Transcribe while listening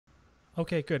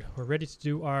Okay, good. We're ready to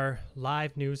do our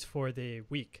live news for the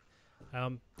week.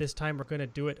 This time we're going to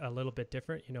do it a little bit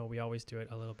different. You know, we always do it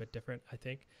a little bit different, I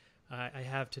think. I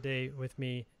have today with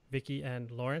me Vicky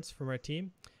and Lawrence from our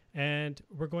team, and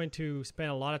we're going to spend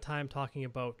a lot of time talking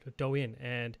about Douyin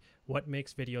and what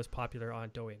makes videos popular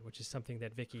on Douyin, which is something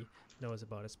that Vicky knows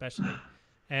about especially.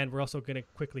 And we're also going to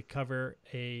quickly cover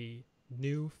a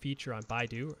new feature on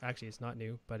Baidu. Actually, it's not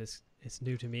new, but it's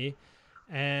new to me.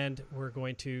 And we're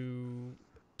going to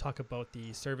talk about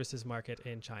the services market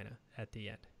in China at the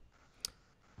end.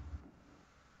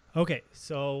 Okay,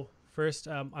 so first,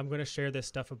 I'm going to share this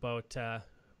stuff about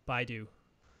Baidu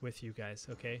with you guys.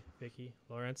 Okay, Vicky,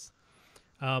 Lawrence.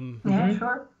 Yeah,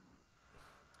 sure.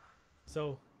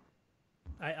 So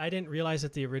I didn't realize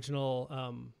that the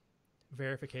original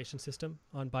verification system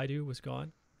on Baidu was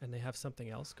gone, and they have something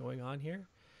else going on here.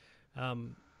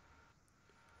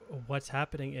 What's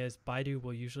happening is Baidu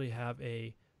will usually have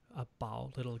a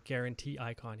bao little guarantee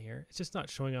icon here. It's just not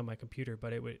showing on my computer,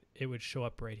 but it would show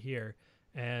up right here,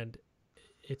 and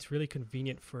it's really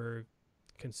convenient for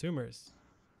consumers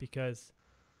because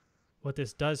what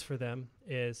this does for them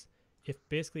is if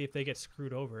they get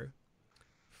screwed over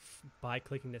by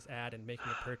clicking this ad and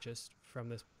making a purchase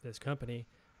from this company,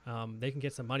 they can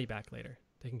get some money back later.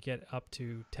 They can get up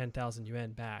to 10,000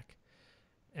 yuan back,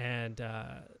 and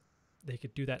they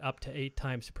could do that up to 8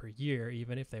 times per year,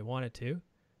 even if they wanted to.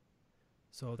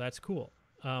 So that's cool.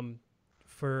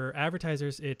 For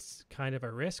advertisers, it's kind of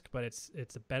a risk, but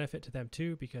it's a benefit to them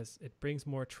too because it brings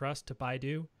more trust to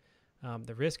Baidu.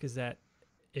 The risk is that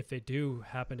if they do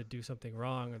happen to do something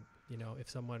wrong, you know, if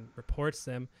someone reports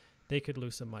them, they could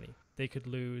lose some money. They could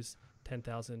lose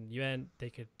 10,000 yuan.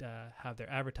 They could have their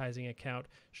advertising account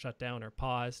shut down or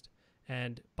paused.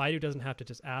 And Baidu doesn't have to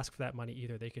just ask for that money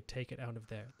either. They could take it out of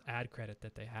their ad credit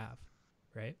that they have,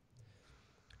 right?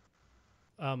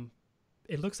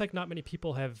 It looks like not many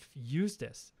people have used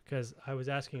this because I was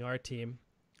asking our team,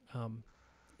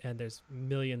 and there's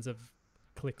millions of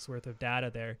clicks worth of data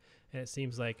there, and it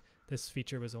seems like this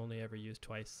feature was only ever used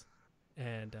twice,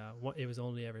 and it was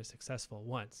only ever successful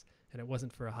once, and it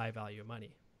wasn't for a high value of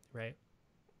money, right?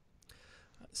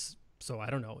 So I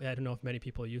don't know. I don't know if many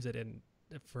people use it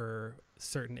for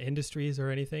certain industries or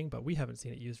anything, but we haven't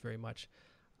seen it used very much.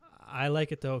 I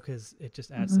like it though because it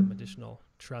just adds some additional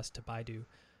trust to Baidu.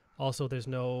 Also, there's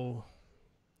no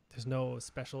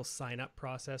special sign up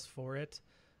process for it.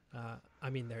 I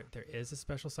mean, there is a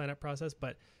special sign up process,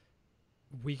 but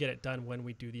we get it done when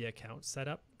we do the account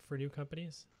setup for new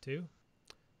companies too.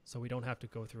 So we don't have to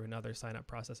go through another sign up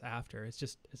process after. It's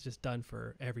just done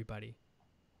for everybody.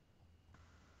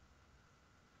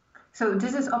 So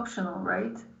this is optional,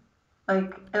 right?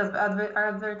 Like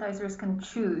advertisers can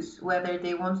choose whether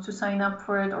they want to sign up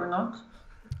for it or not.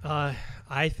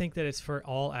 I think that it's for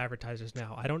all advertisers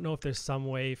now. I don't know if there's some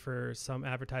way for some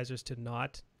advertisers to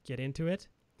not get into it,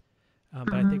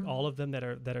 but I think all of them that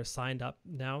are signed up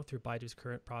now through Baidu's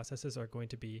current processes are going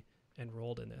to be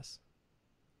enrolled in this.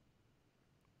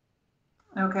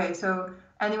 Okay, so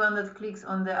anyone that clicks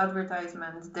on the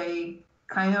advertisement, they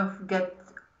kind of get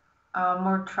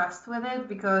more trust with it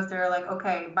because they're like,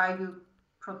 okay, Baidu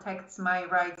protects my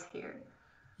rights here.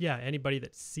 Yeah, anybody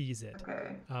that sees it.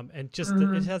 Okay. And just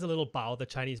it has a little bao, the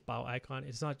Chinese bao icon.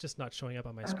 It's not showing up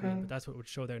on my screen, but that's what would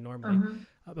show there normally.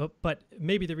 But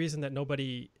maybe the reason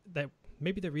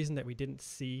that we didn't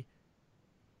see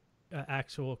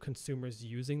actual consumers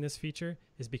using this feature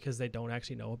is because they don't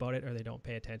actually know about it or they don't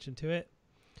pay attention to it.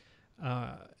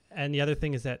 And the other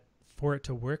thing is that for it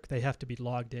to work, they have to be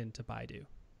logged into Baidu.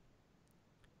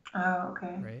 Oh,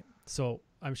 okay. Right. So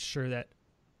I'm sure that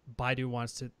Baidu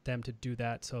wants them to do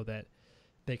that so that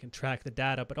they can track the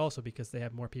data, but also because they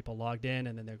have more people logged in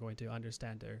and then they're going to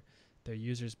understand their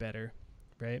users better,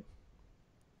 right?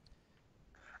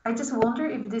 I just wonder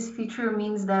if this feature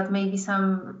means that maybe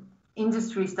some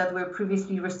industries that were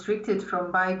previously restricted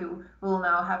from Baidu will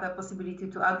now have a possibility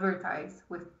to advertise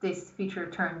with this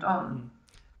feature turned on.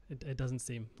 It doesn't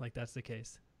seem like that's the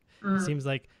case. It seems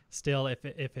like still if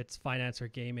it's finance or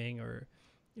gaming or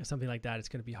something like that, it's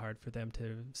going to be hard for them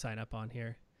to sign up on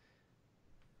here.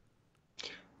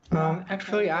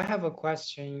 Actually, I have a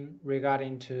question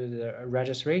regarding to the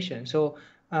registration. So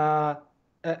I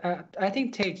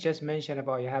think Tate just mentioned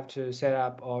about you have to set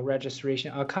up a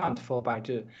registration account for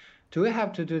Baidu. Do we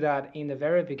have to do that in the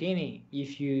very beginning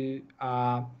if you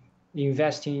are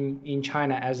investing in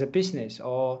China as a business,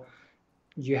 or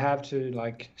you have to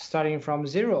like starting from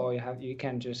zero, or you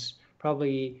can just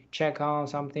probably check on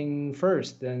something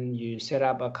first, then you set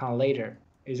up account later?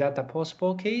 Is that the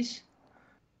possible case?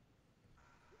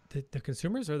 The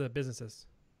consumers or the businesses?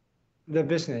 The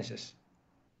businesses.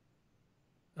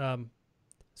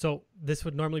 So this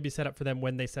would normally be set up for them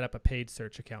when they set up a paid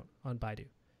search account on Baidu.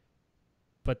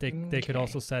 But they could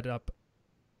also set it up.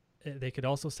 They could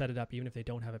also set it up even if they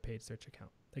don't have a paid search account.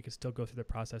 They could still go through the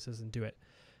processes and do it.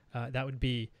 That would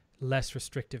be less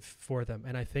restrictive for them.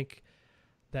 And I think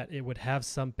that it would have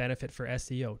some benefit for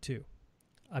SEO too.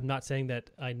 I'm not saying that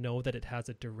I know that it has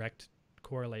a direct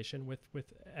correlation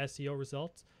with SEO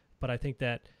results, but I think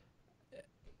that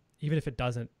even if it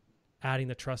doesn't, adding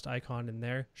the trust icon in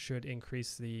there should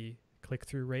increase the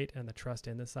click-through rate and the trust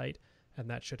in the site, and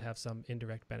that should have some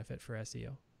indirect benefit for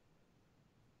SEO.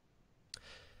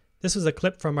 This was a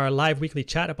clip from our live weekly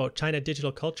chat about China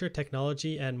digital culture,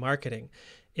 technology, and marketing.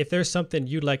 If there's something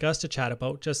you'd like us to chat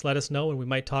about, just let us know and we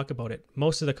might talk about it.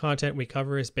 Most of the content we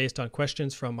cover is based on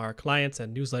questions from our clients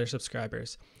and newsletter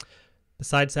subscribers.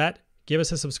 Besides that, give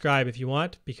us a subscribe if you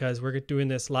want, because we're doing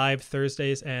this live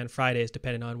Thursdays and Fridays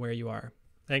depending on where you are.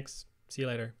 Thanks. See you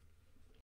later.